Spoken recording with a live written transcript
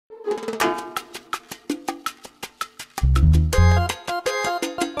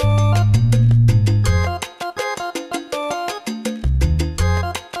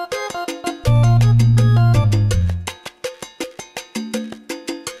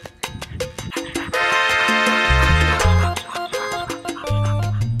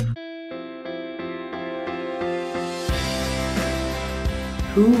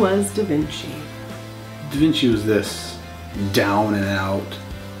Who was DaVinci? DaVinci was this down and out,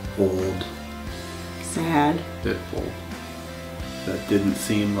 old, sad Pitbull that didn't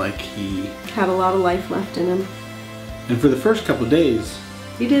seem like he had a lot of life left in him. And for the first couple of days,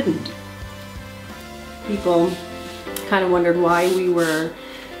 he didn't. People kind of wondered why we were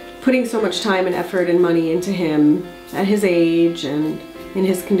putting so much time and effort and money into him at his age and in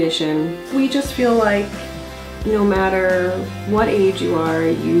his condition. We just feel like no matter what age you are,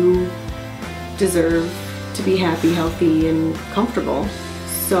 you deserve to be happy, healthy, and comfortable.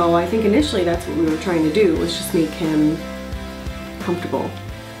 So I think initially that's what we were trying to do, was just make him comfortable.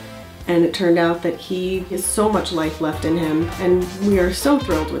 And it turned out that he has so much life left in him, and we are so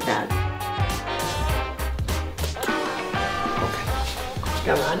thrilled with that. Okay.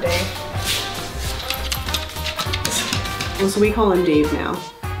 Come on, Dave. Well, so we call him Dave now,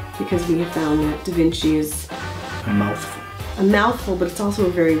 because we have found that DaVinci is a mouthful. A mouthful, but it's also a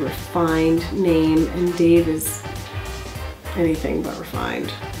very refined name, and Dave is anything but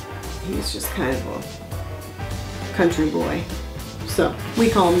refined. He's just kind of a country boy. So we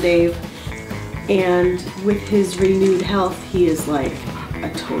call him Dave, and with his renewed health, he is like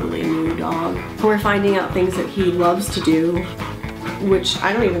a totally new dog. We're finding out things that he loves to do, which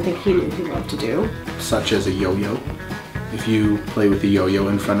I don't even think he knew he loved to do. Such as a yo-yo. If you play with the yo-yo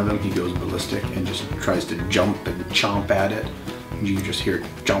in front of him, he goes ballistic and just tries to jump and chomp at it. And you just hear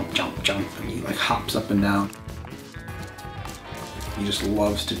jump, jump, jump, and he like hops up and down. He just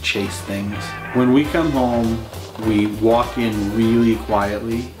loves to chase things. When we come home, we walk in really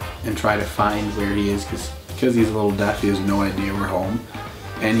quietly and try to find where he is, because he's a little deaf, he has no idea we're home.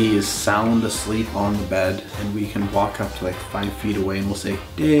 And he is sound asleep on the bed, and we can walk up to like 5 feet away and we'll say,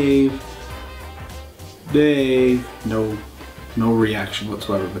 Dave, Dave. No reaction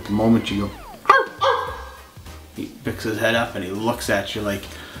whatsoever, but the moment you go, arf, arf, he picks his head up and he looks at you like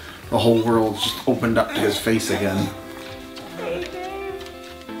the whole world's just opened up to his face again. Hey Dave,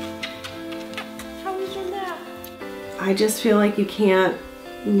 how was your nap? I just feel like you can't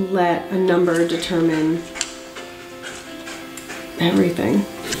let a number determine everything.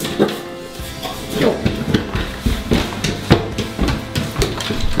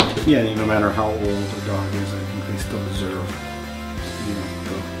 Yeah, no matter how old a dog is, I think they still deserve,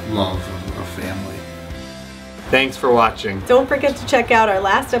 the love of a family. Thanks for watching. Don't forget to check out our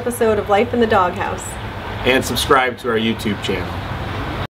last episode of Life in the Doghouse. And subscribe to our YouTube channel.